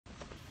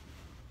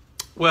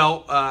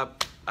Well,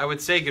 I would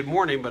say good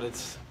morning, but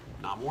it's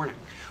not morning.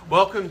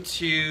 Welcome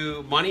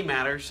to Money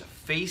Matters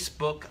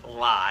Facebook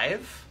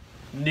Live,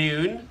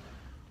 noon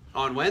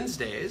on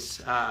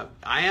Wednesdays. I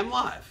am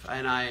live,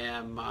 and I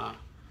am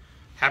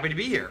happy to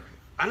be here.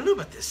 I don't know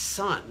about this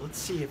sun. Let's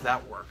see if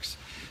that works.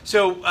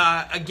 So,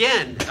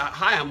 again,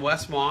 hi, I'm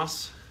Wes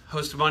Moss,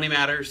 host of Money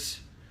Matters.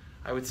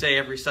 I would say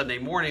every Sunday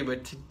morning,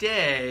 but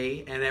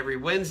today and every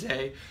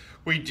Wednesday,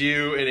 we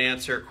do and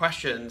answer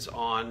questions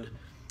on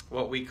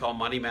what we call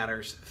Money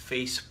Matters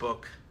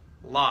Facebook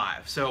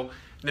Live. So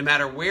no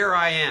matter where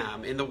I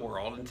am in the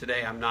world, and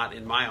today I'm not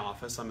in my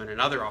office, I'm in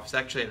another office,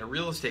 actually at a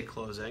real estate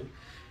closing,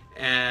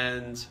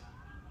 and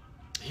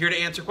here to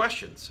answer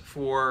questions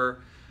for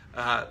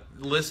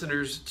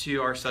listeners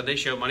to our Sunday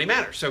show, Money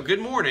Matters. So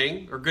good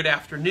morning or good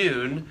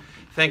afternoon.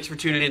 Thanks for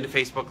tuning in to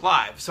Facebook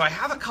Live. So I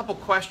have a couple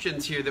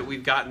questions here that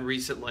we've gotten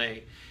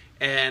recently,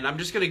 and I'm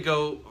just going to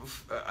go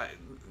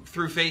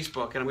through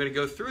Facebook, and I'm going to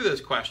go through those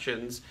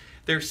questions.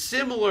 They're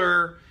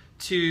similar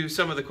to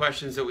some of the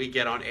questions that we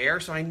get on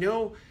air, so I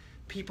know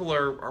people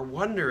are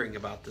wondering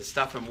about this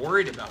stuff and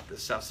worried about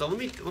this stuff. So let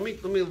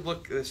me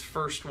look at this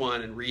first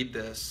one and read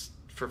this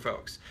for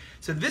folks.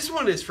 So this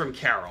one is from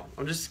Carol.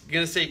 I'm just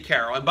going to say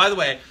Carol. And by the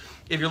way,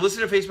 if you're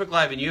listening to Facebook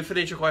Live and you have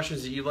financial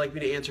questions that you'd like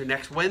me to answer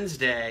next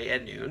Wednesday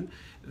at noon,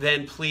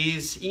 then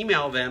please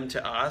email them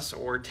to us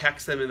or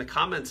text them in the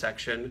comment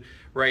section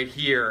right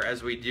here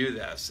as we do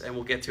this, and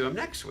we'll get to them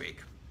next week.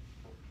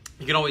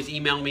 You can always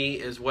email me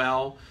as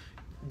well,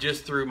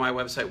 just through my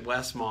website,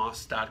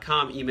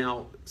 wesmoss.com,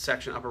 email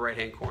section, upper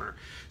right-hand corner.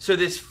 So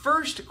this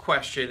first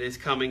question is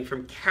coming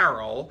from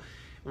Carol.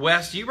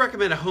 Wes, do you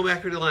recommend a home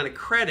equity line of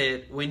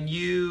credit when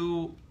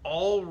you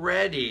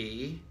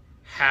already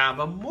have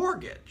a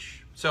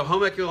mortgage? So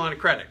home equity line of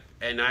credit,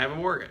 and I have a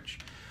mortgage.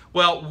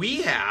 Well,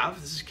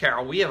 this is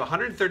Carol, we have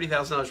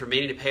 $130,000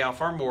 remaining to pay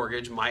off our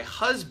mortgage. My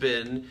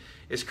husband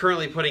is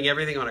currently putting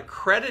everything on a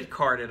credit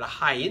card at a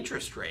high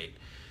interest rate.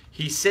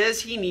 He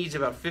says he needs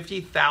about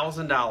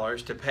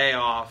 $50,000 to pay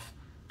off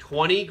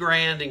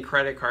 $20,000 in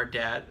credit card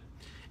debt,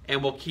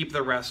 and we'll keep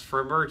the rest for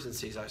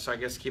emergencies. So I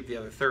guess keep the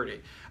other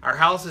 30. Our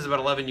house is about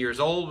 11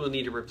 years old. We'll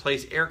need to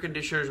replace air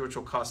conditioners, which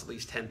will cost at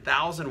least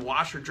 $10,000,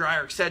 washer,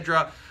 dryer,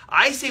 etc.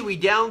 I say we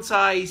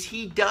downsize.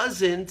 He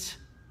doesn't.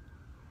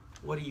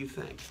 What do you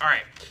think? All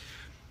right.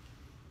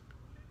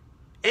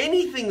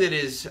 Anything that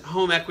is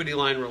home equity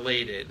line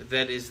related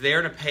that is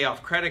there to pay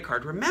off credit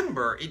card,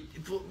 remember,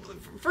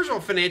 first of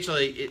all,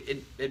 financially,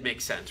 it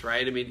makes sense,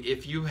 right? I mean,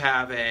 if you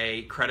have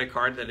a credit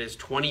card that is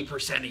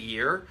 20% a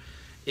year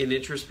in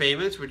interest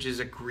payments, which is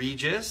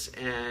egregious,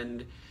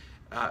 and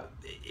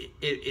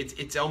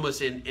it's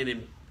almost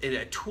in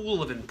a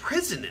tool of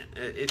imprisonment.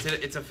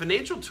 It's a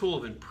financial tool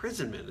of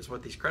imprisonment is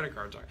what these credit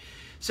cards are.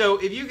 So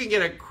if you can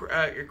get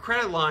a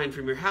credit line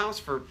from your house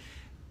for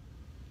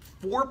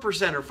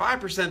 4% or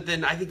 5%,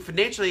 then I think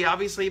financially,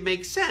 obviously, it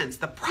makes sense.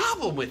 The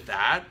problem with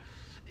that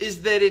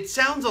is that it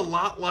sounds a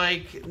lot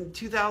like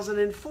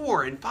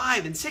 2004 and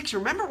 5 and 6.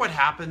 Remember what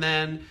happened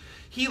then?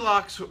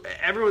 HELOCs,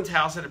 everyone's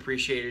house had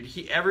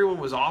appreciated. Everyone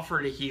was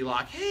offered a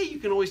HELOC. Hey, you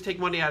can always take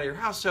money out of your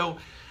house. So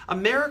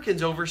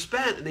Americans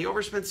overspent, and they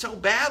overspent so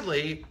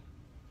badly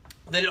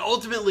that it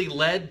ultimately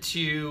led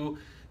to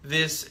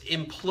this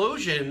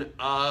implosion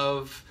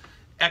of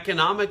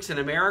economics in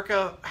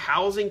America.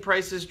 Housing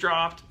prices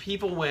dropped.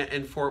 People went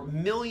and for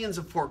millions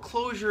of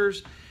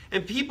foreclosures,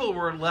 and people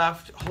were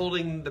left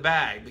holding the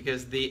bag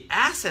because the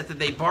asset that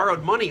they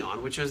borrowed money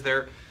on, which was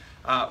their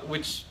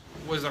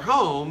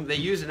home, they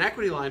used an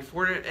equity line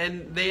for it,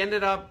 and they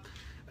ended up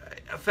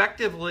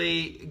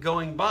effectively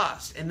going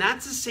bust. And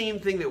that's the same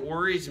thing that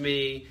worries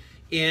me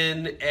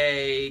in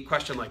a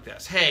question like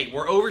this. Hey,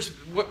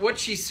 what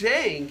she's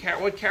saying,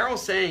 what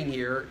Carol's saying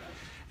here,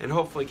 and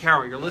hopefully,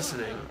 Carol, you're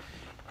listening.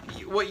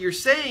 What you're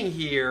saying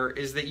here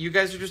is that you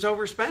guys are just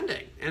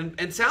overspending,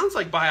 and sounds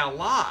like by a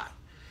lot.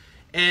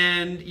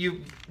 And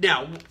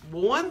now,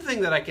 one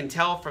thing that I can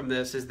tell from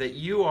this is that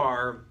you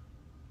are,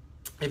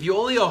 if you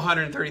only owe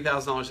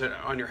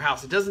 $130,000 on your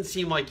house, it doesn't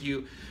seem like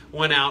you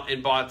went out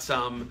and bought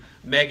some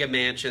mega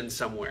mansion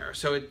somewhere.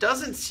 So it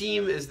doesn't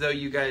seem as though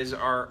you guys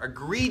are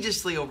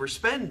egregiously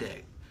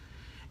overspending.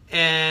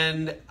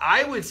 And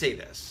I would say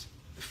this.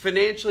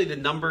 Financially, the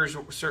numbers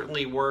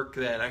certainly work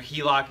that a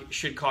HELOC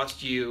should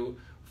cost you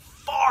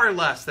far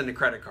less than a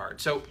credit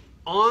card. So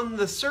on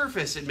the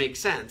surface, it makes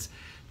sense.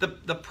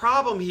 The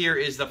problem here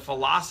is the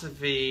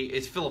philosophy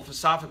is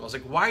philosophical. It's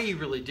like, why are you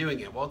really doing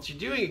it? Well, you're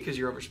doing it because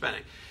you're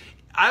overspending.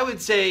 I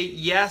would say,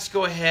 yes,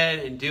 go ahead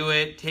and do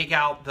it. Take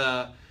out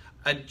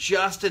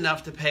just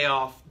enough to pay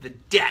off the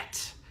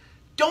debt.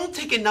 Don't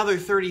take another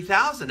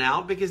 $30,000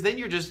 out, because then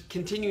you're just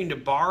continuing to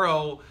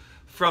borrow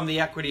from the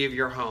equity of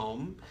your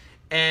home.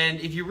 And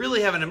if you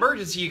really have an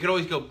emergency, you can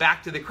always go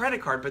back to the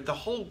credit card. But the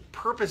whole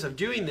purpose of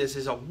doing this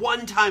is a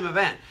one-time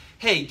event.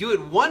 Hey, do it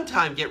one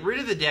time, get rid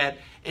of the debt,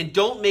 and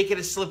don't make it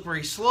a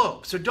slippery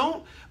slope. So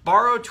don't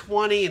borrow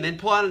 20 and then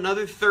pull out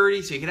another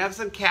 30 so you can have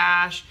some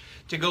cash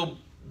to go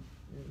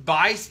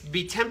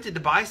be tempted to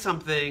buy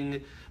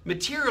something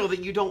material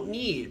that you don't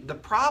need. The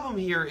problem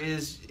here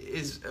is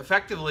is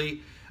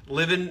effectively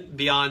living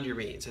beyond your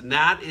means, and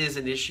that is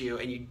an issue,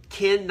 and you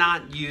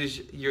cannot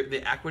use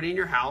the equity in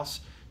your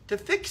house to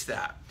fix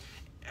that.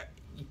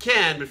 You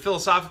can, but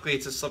philosophically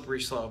it's a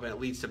slippery slope and it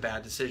leads to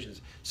bad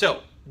decisions.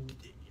 So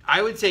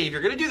I would say if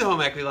you're going to do the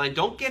home equity line,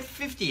 don't get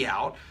 50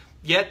 out,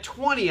 get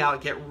 20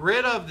 out, get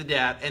rid of the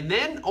debt, and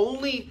then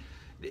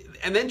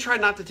try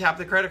not to tap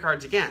the credit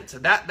cards again. So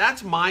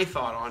that's my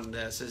thought on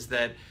this, is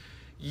that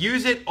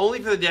use it only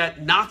for the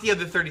debt, not the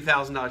other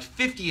 $30,000.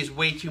 50 is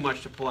way too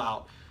much to pull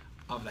out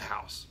of the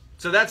house.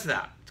 So that's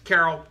that.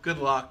 Carol, good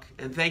luck,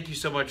 and thank you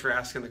so much for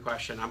asking the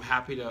question. I'm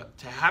happy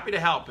to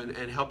help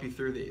and help you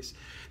through these.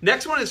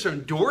 Next one is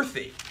from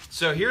Dorothy.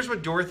 So here's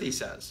what Dorothy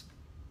says.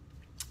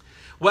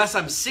 Wes,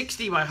 I'm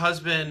 60. My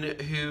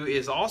husband, who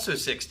is also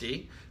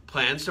 60,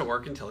 plans to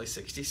work until he's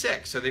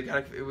 66. So we've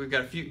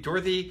got a few.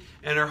 Dorothy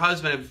and her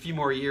husband have a few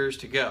more years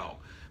to go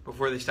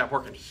before they stop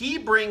working. He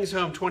brings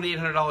home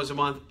 $2,800 a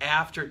month,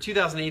 after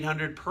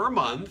 $2,800 per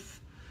month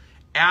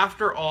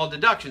after all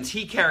deductions.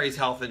 He carries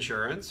health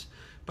insurance,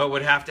 but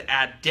would have to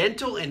add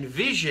dental and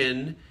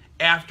vision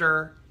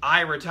after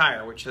I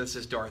retire, which this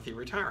is Dorothy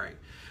retiring.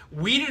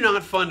 We do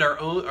not fund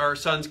our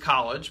son's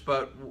college,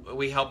 but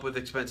we help with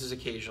expenses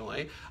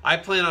occasionally. I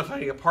plan on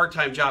finding a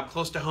part-time job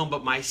close to home,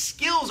 but my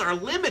skills are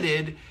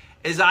limited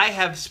as I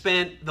have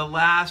spent the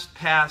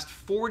past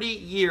 40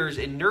 years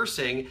in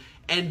nursing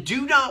and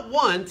do not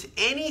want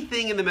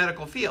anything in the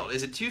medical field.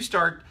 Is it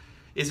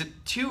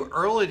too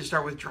early to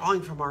start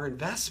withdrawing from our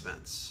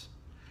investments?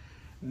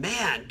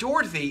 Man,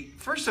 Dorothy,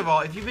 first of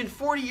all, if you've been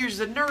 40 years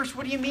as a nurse,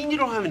 what do you mean you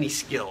don't have any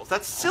skills?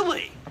 That's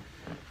silly.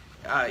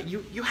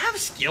 You have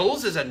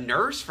skills as a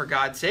nurse, for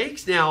God's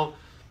sakes. Now,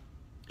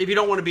 if you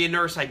don't want to be a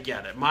nurse, I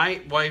get it.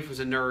 My wife was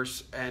a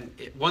nurse, and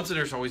once a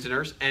nurse, always a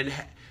nurse, and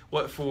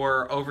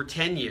for over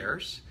 10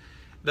 years.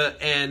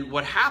 And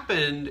what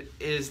happened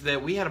is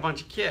that we had a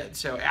bunch of kids.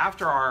 So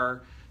after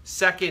our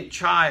second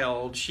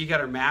child, she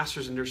got her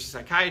master's in nursing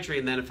psychiatry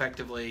and then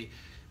effectively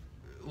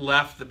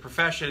left the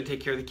profession to take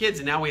care of the kids.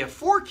 And now we have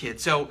 4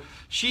 kids. So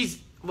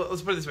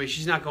let's put it this way,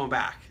 she's not going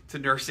back to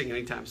nursing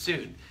anytime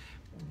soon.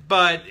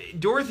 But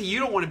Dorothy, you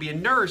don't want to be a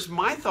nurse.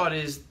 My thought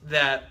is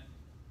that,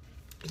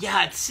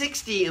 yeah, at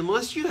 60,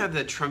 unless you have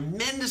the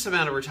tremendous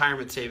amount of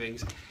retirement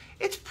savings,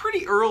 it's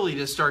pretty early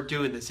to start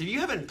doing this. If you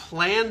haven't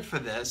planned for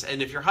this,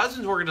 and if your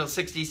husband's working until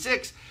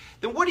 66,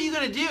 then what are you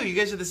going to do? You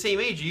guys are the same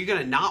age. Are you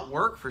going to not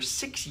work for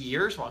 6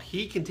 years while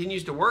he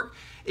continues to work?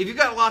 If you've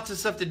got lots of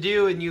stuff to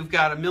do and you've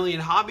got a million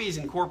hobbies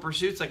and core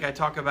pursuits like I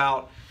talk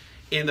about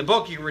in the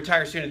book, you can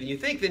retire sooner than you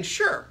think, then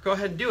sure, go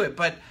ahead and do it.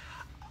 But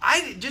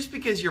just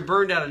because you're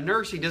burned out of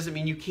nursing doesn't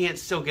mean you can't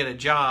still get a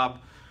job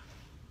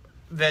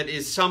that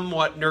is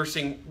somewhat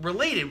nursing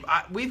related.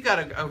 We've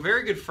got a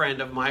very good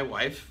friend of my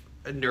wife,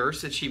 a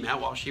nurse that she met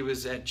while she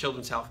was at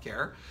Children's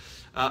Healthcare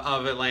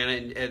of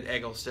Atlanta at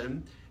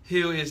Eggleston,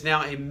 who is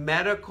now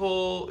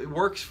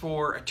works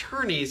for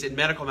attorneys in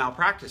medical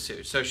malpractice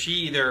suits. So she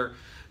either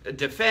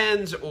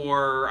defends,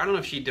 or I don't know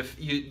if she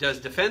does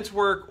defense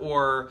work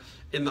or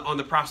on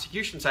the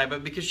prosecution side,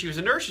 but because she was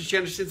a nurse and she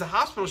understands the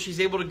hospital,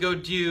 she's able to go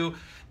do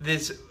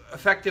this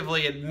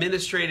effectively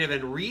administrative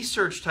and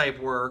research type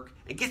work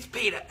and gets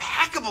paid a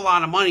heck of a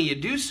lot of money to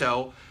do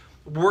so,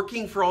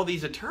 working for all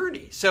these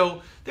attorneys.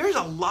 So there's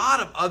a lot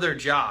of other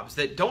jobs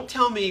that, don't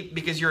tell me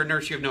because you're a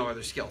nurse you have no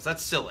other skills.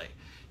 That's silly.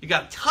 You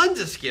got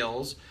tons of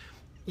skills.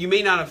 You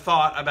may not have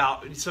thought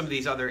about some of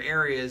these other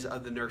areas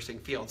of the nursing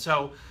field.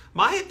 So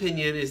my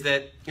opinion is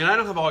that, and I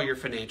don't have all your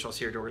financials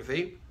here,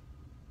 Dorothy,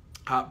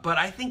 but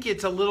I think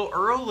it's a little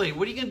early.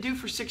 What are you going to do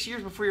for 6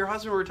 years before your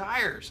husband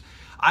retires?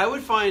 I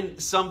would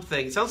find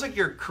something. It sounds like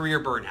you're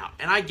career burnout,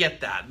 and I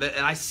get that,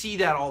 and I see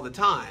that all the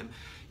time.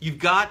 You've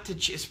got to,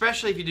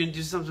 especially if you didn't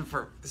do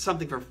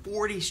something for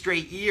 40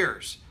 straight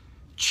years,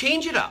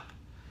 change it up.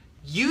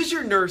 Use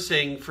your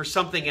nursing for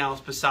something else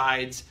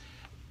besides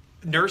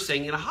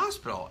nursing in a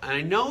hospital. And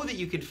I know that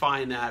you can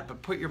find that,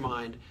 but put your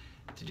mind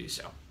to do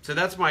so. So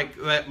that's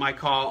my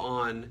call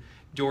on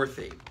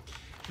Dorothy.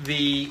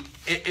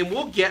 And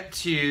we'll get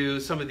to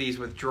some of these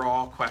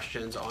withdrawal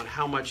questions on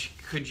how much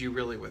could you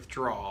really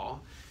withdraw,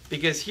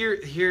 because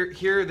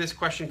here this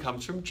question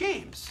comes from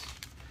James.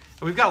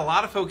 And we've got a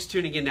lot of folks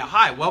tuning in now.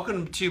 Hi,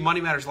 welcome to Money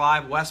Matters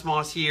Live. Wes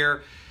Moss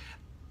here.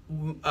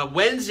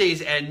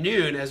 Wednesdays at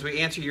noon as we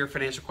answer your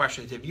financial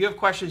questions. If you have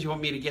questions you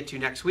want me to get to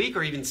next week,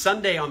 or even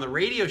Sunday on the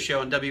radio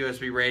show on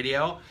WSB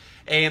Radio,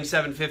 AM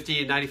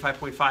 750 and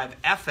 95.5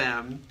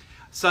 FM,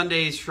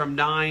 Sundays from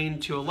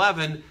 9 to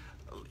 11,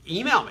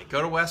 email me.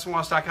 Go to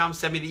wesmoss.com,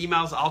 send me the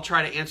emails. I'll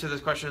try to answer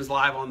those questions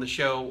live on the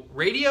show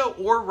radio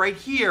or right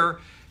here,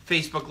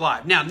 Facebook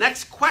Live. Now,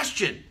 next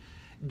question.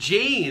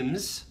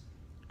 James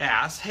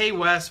asks, hey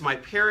Wes, my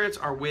parents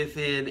are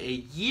within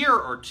a year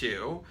or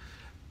two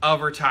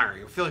of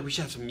retiring. I feel like we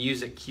should have some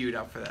music queued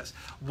up for this.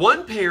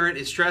 One parent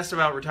is stressed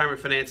about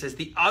retirement finances.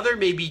 The other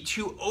may be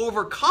too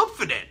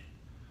overconfident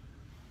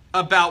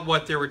about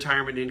what their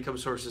retirement income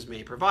sources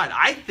may provide.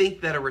 I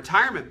think that a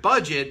retirement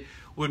budget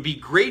would be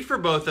great for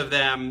both of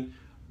them.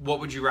 What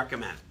would you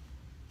recommend?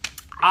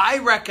 I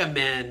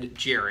recommend,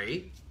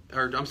 Jerry,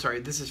 or I'm sorry,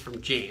 this is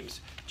from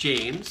James.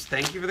 James,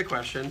 thank you for the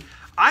question.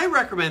 I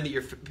recommend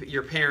that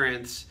your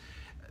parents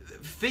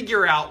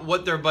figure out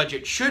what their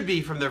budget should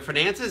be from their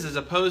finances as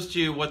opposed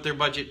to what they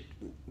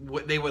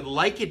would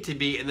like it to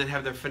be and then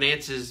have their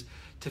finances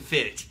to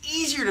fit. It's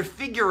easier to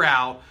figure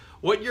out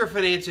what your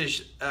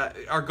finances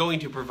are going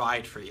to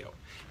provide for you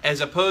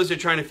as opposed to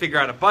trying to figure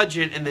out a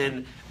budget and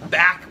then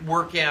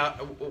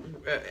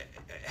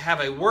have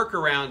a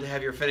workaround to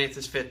have your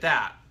finances fit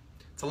that.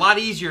 It's a lot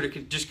easier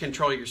to just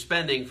control your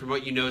spending from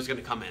what you know is going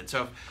to come in.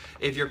 So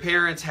if your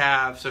parents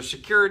have Social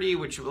Security,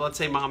 which let's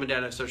say mom and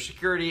dad have Social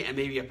Security and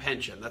maybe a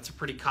pension, that's a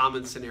pretty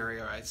common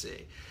scenario I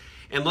see.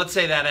 And let's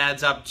say that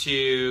adds up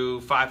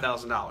to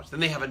 $5,000. Then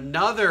they have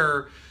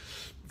another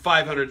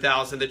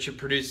 $500,000 that should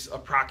produce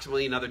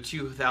approximately another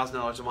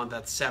 $2,000 a month.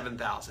 That's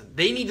 $7,000.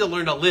 They need to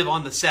learn to live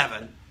on the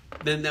 $7,000.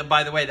 Then,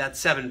 by the way,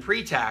 that's $7,000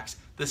 pre-tax,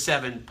 the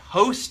 $7,000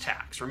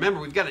 post-tax. Remember,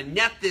 we've got to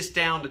net this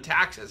down to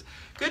taxes.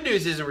 Good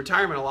news is in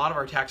retirement, a lot of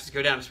our taxes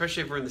go down,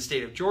 especially if we're in the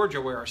state of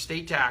Georgia, where our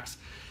state tax,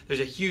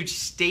 there's a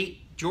huge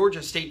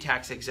Georgia state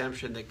tax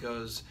exemption that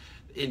goes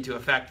into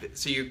effect.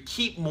 So you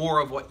keep more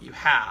of what you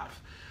have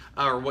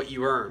or what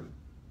you earn.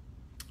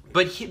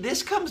 But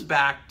this comes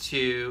back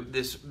to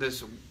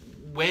this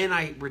when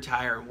I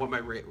retire and what my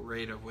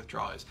rate of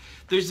withdrawal is.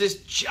 There's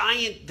this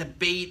giant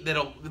debate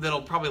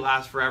that'll probably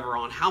last forever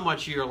on how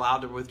much you're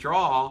allowed to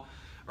withdraw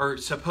or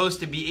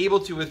supposed to be able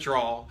to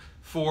withdraw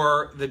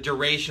for the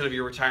duration of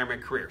your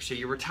retirement career. So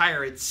you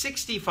retire at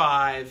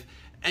 65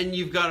 and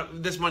you've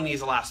got this money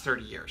needs to last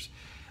 30 years.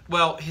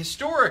 Well,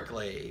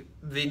 historically,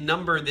 the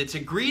number that's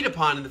agreed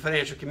upon in the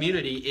financial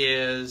community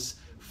is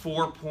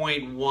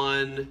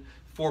 4.1,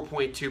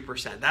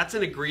 4.2%. That's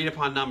an agreed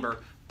upon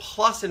number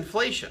plus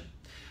inflation.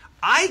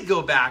 I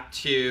go back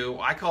to,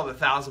 I call it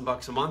the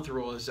 $1,000 a month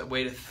rule as a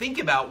way to think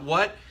about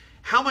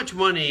how much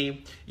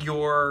money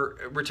your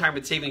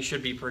retirement savings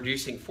should be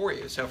producing for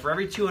you. So for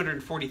every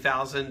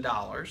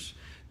 $240,000,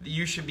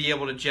 you should be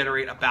able to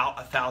generate about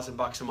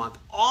 $1,000 a month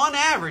on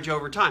average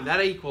over time.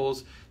 That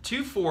equals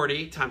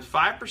 240 times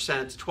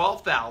 5%, it's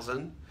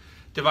 12,000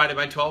 divided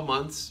by 12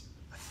 months,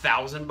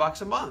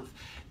 $1,000 a month.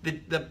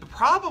 The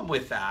problem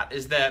with that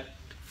is that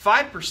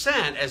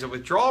 5% as a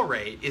withdrawal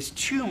rate is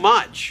too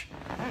much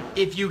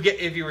if you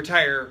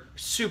retire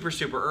super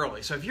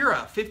early. So if you're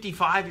a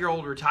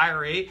 55-year-old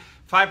retiree,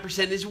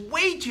 5% is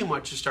way too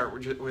much to start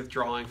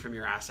withdrawing from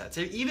your assets.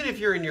 Even if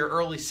you're in your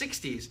early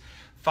 60s,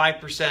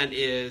 5%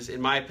 is, in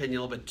my opinion,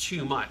 a little bit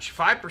too much.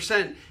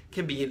 5%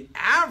 can be an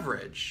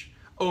average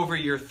over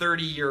your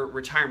 30-year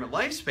retirement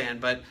lifespan,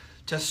 but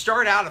to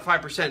start out at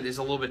 5% is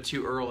a little bit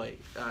too early,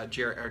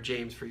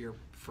 James, for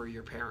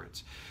your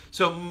parents.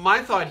 So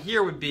my thought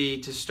here would be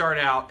to start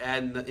out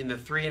in the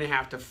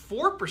 3.5% to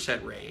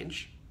 4%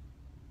 range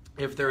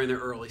if they're in their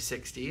early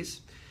 60s,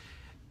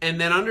 and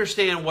then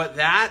understand what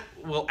that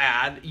will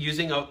add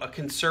using a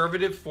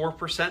conservative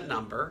 4%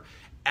 number.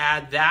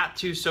 Add that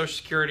to Social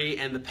Security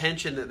and the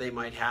pension that they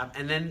might have,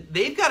 and then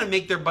they've got to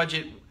make their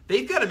budget.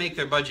 They've got to make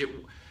their budget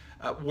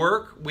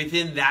work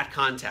within that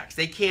context.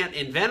 They can't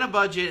invent a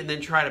budget and then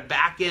try to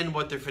back in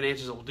what their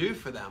finances will do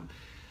for them.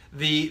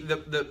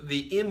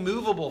 The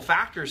immovable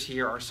factors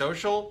here are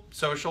social,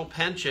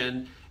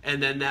 pension,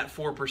 and then that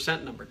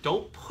 4% number.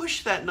 Don't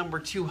push that number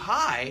too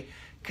high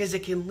because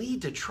it can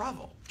lead to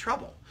trouble.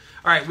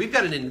 All right, we've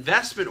got an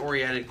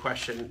investment-oriented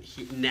question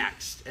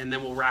next, and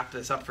then we'll wrap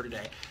this up for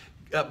today.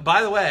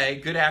 By the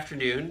way, good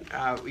afternoon.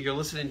 You're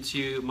listening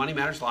to Money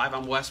Matters Live.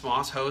 I'm Wes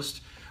Moss,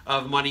 host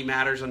of Money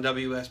Matters on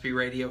WSB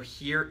Radio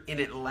here in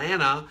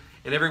Atlanta.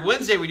 And every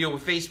Wednesday we do a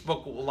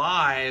Facebook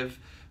Live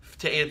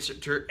to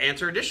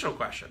answer additional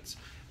questions.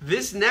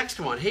 This next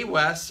one, hey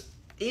Wes,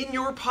 in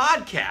your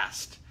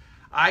podcast,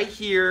 I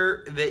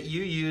hear that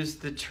you use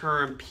the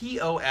term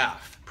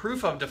POF,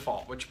 proof of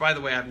default, which by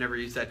the way, I've never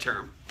used that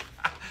term.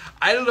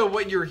 I don't know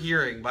what you're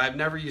hearing, but I've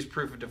never used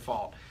proof of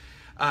default.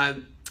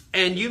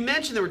 And you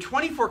mentioned there were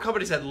 24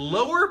 companies that had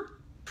lower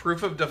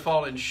proof of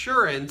default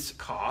insurance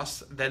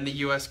costs than the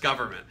U.S.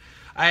 government.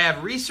 I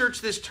have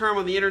researched this term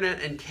on the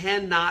internet and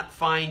cannot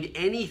find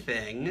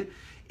anything.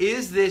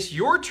 Is this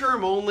your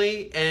term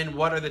only, and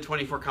what are the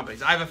 24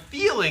 companies? I have a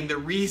feeling the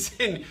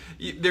reason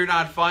they're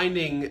not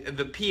finding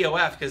the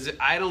POF, because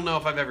I don't know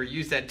if I've ever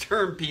used that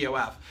term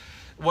POF.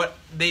 What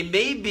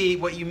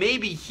you may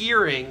be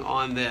hearing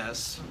on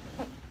this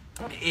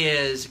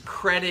is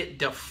credit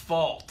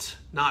default,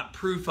 not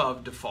proof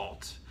of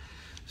default.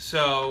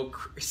 So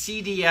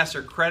CDS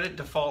or credit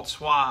default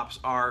swaps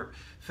are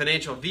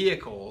financial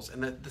vehicles,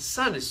 and the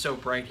sun is so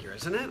bright here,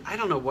 isn't it? I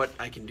don't know what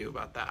I can do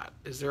about that.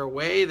 Is there a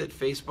way that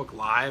Facebook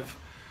Live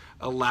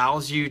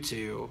allows you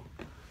to...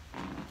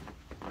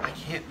 I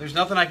can't, there's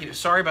nothing I can do.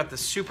 Sorry about the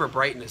super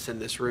brightness in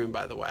this room,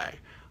 by the way.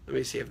 Let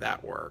me see if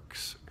that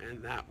works.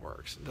 And that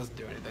works. It doesn't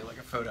do anything like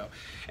a photo.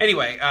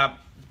 Anyway,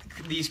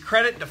 these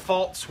credit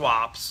default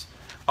swaps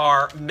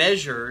are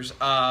measures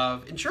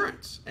of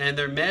insurance, and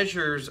they're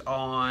measures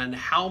on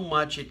how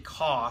much it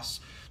costs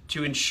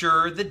to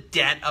insure the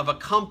debt of a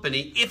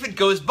company if it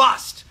goes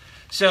bust.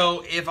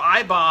 So if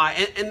I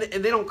buy, and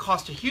they don't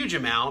cost a huge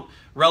amount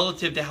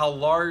relative to how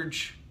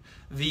large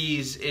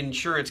these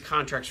insurance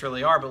contracts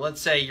really are, but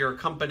let's say you're a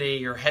company,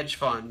 you're a hedge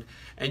fund,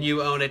 and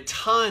you own a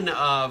ton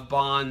of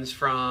bonds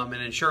from an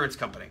insurance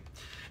company.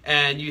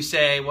 And you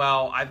say,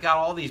 well, I've got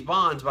all these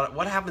bonds, but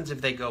what happens if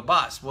they go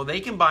bust? Well, they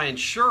can buy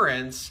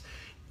insurance,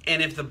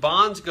 and if the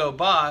bonds go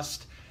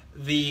bust,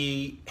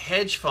 the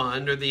hedge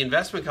fund or the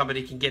investment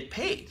company can get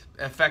paid.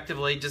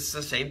 Effectively, just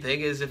the same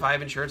thing as if I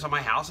have insurance on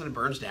my house and it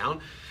burns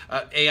down,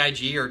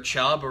 AIG or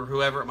Chubb or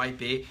whoever it might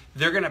be,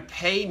 they're going to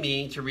pay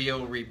me to be able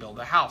to rebuild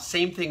the house.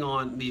 Same thing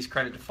on these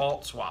credit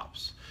default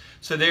swaps.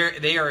 So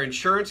they are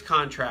insurance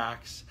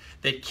contracts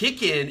that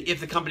kick in if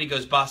the company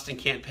goes bust and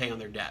can't pay on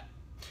their debt.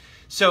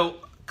 So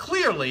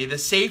clearly, the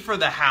safer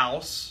the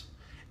house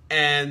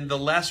and the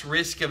less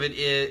risk of it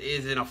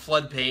is in a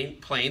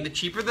floodplain, the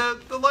cheaper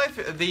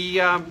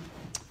the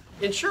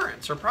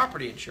insurance or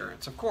property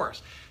insurance, of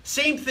course.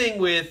 Same thing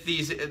with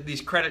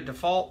these credit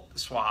default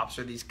swaps,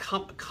 or these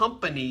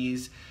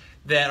companies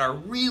that are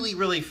really,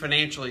 really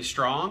financially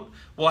strong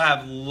will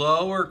have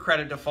lower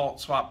credit default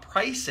swap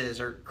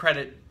prices, or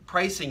credit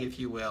pricing, if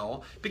you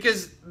will,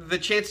 because the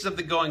chances of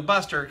the going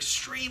bust are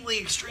extremely,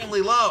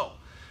 extremely low.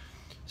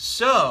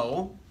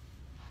 So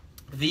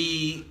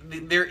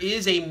there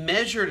is a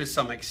measure to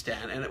some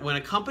extent, and when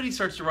a company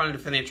starts to run into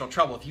financial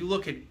trouble, if you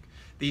look at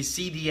these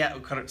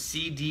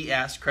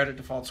CDS, credit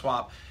default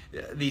swap,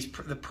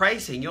 the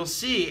pricing, you'll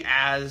see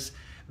as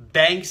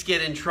banks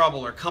get in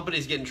trouble or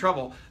companies get in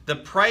trouble, the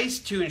price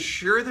to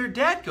insure their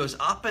debt goes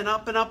up and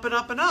up and up and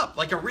up and up,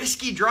 like a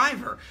risky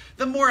driver.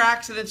 The more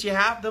accidents you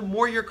have, the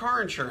more your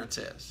car insurance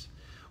is.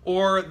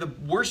 Or the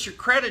worse your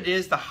credit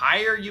is, the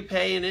higher you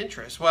pay in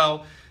interest.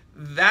 Well,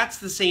 that's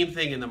the same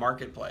thing in the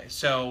marketplace.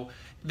 So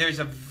there's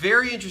a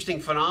very interesting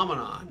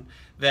phenomenon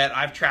that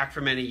I've tracked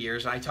for many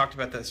years, and I talked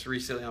about this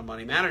recently on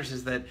Money Matters,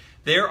 is that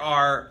there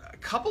are a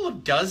couple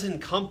of dozen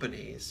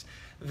companies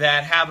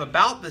that have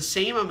about the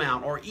same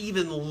amount or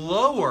even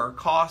lower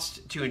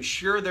cost to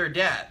insure their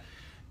debt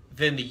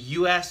than the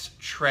U.S.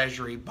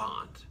 Treasury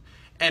bond.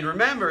 And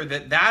remember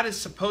that that is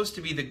supposed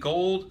to be the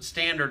gold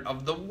standard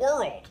of the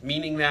world,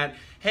 meaning that,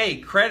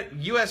 hey,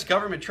 U.S.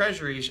 government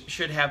treasuries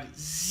should have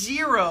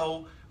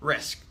zero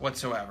risk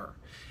whatsoever.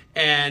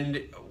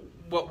 And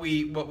what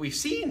we've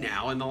seen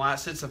now in the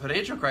last, since the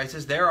financial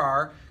crisis, there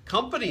are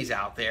companies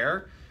out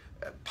there,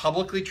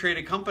 publicly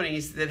traded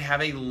companies, that have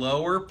a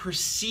lower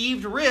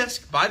perceived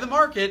risk by the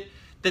market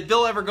that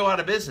they'll ever go out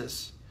of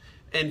business.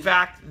 In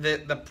fact,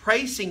 the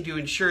pricing to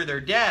insure their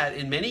debt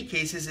in many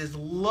cases is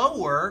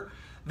lower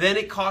than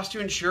it costs to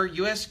insure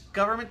U.S.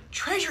 government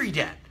treasury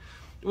debt,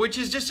 which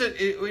is just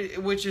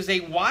a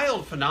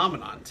wild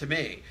phenomenon to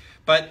me.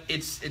 But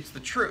it's the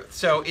truth.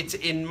 So it's,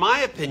 in my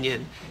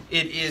opinion,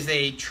 it is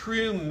a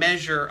true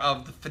measure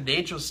of the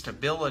financial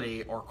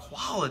stability or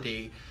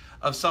quality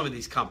of some of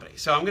these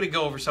companies. So I'm going to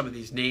go over some of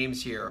these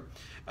names here,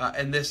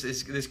 and this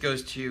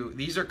goes to,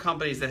 these are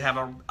companies that have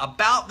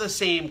about the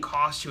same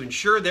cost to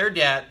insure their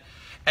debt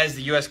as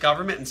the U.S.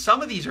 government, and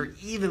some of these are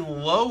even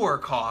lower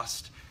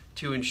cost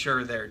to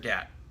insure their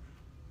debt.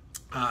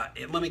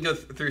 Let me go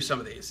through some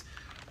of these.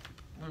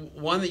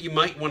 One that you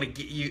might want to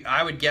get,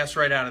 I would guess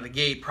right out of the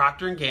gate,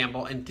 Procter &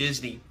 Gamble and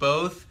Disney,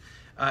 both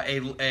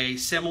a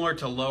similar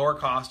to lower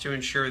cost to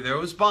insure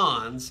those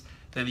bonds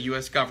than the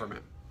U.S.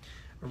 government.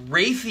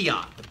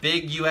 Raytheon, the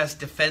big U.S.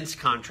 defense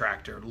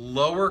contractor,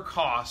 lower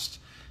cost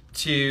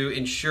to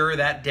insure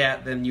that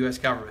debt than the U.S.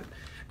 government.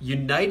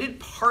 United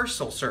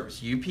Parcel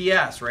Service,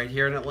 UPS, right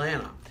here in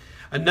Atlanta.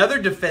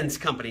 Another defense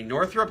company,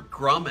 Northrop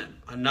Grumman,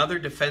 another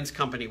defense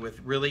company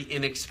with really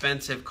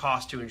inexpensive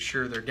cost to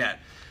insure their debt.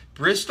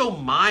 Bristol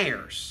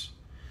Myers,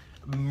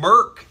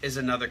 Merck is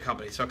another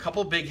company. So a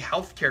couple big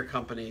healthcare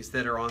companies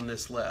that are on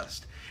this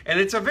list. And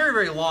it's a very,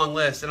 very long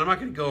list, and I'm not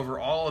going to go over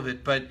all of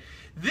it, but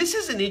this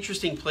is an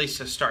interesting place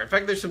to start. In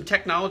fact, there's some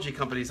technology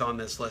companies on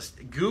this list.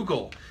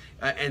 Google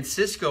and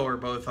Cisco are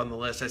both on the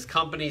list as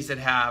companies that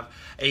have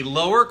a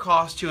lower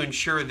cost to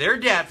insure their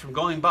debt from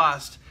going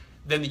bust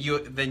than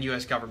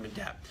U.S. government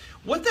debt.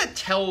 What that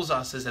tells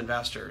us as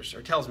investors,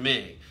 or tells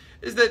me,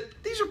 is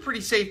that these are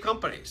pretty safe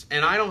companies,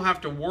 and I don't have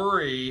to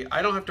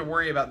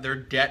worry about their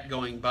debt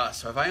going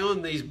bust. So if I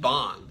own these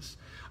bonds,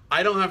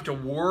 I don't have to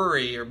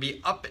worry or be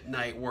up at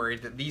night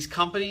worried that these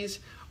companies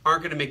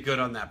aren't going to make good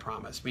on that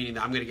promise, meaning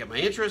that I'm going to get my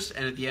interest,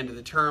 and at the end of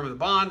the term of the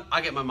bond,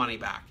 I get my money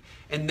back.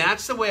 And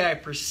that's the way I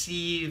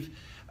perceive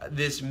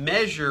this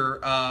measure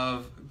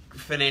of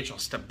financial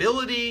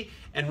stability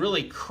and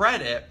really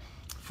credit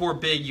for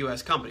big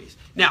U.S. companies.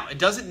 Now, it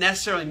doesn't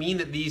necessarily mean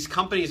that these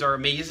companies are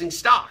amazing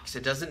stocks.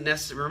 It doesn't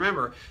necessarily,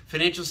 remember,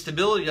 financial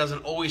stability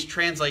doesn't always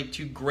translate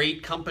to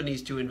great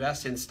companies to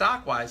invest in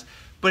stock-wise,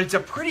 but it's a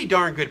pretty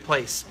darn good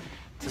place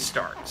to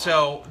start.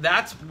 So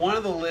that's one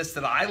of the lists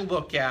that I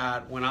look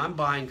at when I'm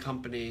buying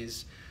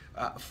companies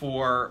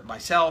for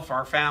myself,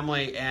 our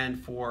family,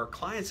 and for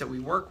clients that we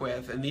work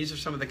with. And these are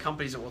some of the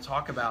companies that we'll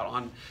talk about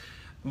on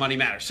Money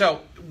Matters.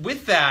 So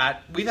with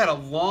that, we've had a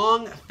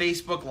long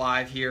Facebook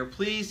Live here.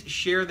 Please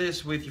share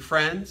this with your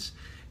friends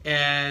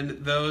And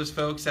those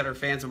folks that are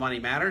fans of Money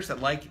Matters,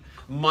 that like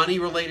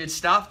money-related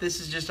stuff,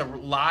 this is just a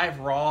live,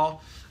 raw,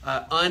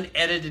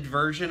 unedited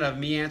version of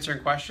me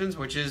answering questions,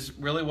 which is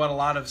really what a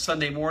lot of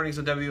Sunday mornings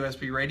on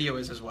WSB Radio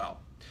is as well.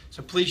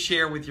 So please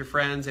share with your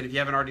friends, and if you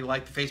haven't already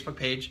liked the Facebook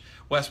page,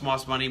 Wes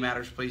Moss Money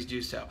Matters, please do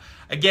so.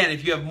 Again,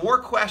 if you have more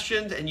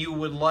questions and you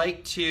would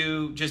like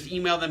to just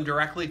email them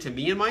directly to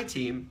me and my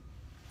team,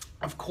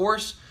 of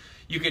course,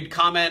 you could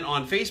comment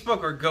on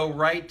Facebook or go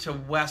right to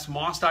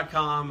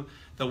wesmoss.com,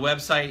 the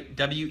website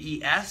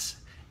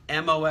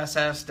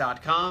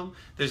wesmoss.com.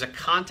 There's a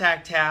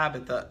contact tab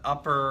at the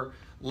upper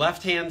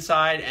left-hand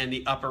side and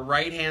the upper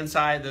right-hand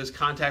side. Those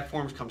contact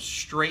forms come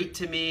straight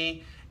to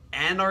me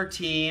and our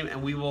team,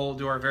 and we will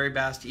do our very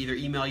best to either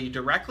email you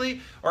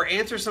directly or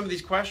answer some of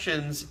these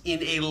questions in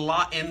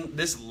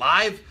this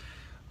live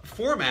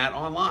format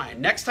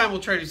online. Next time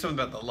we'll try to do something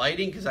about the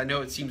lighting, because I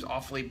know it seems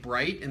awfully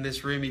bright in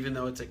this room, even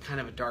though it's a kind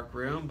of a dark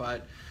room,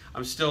 but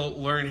I'm still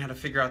learning how to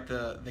figure out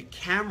the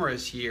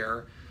cameras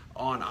here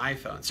on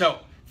iPhone. So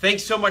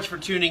thanks so much for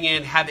tuning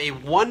in. Have a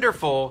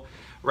wonderful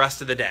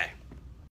rest of the day.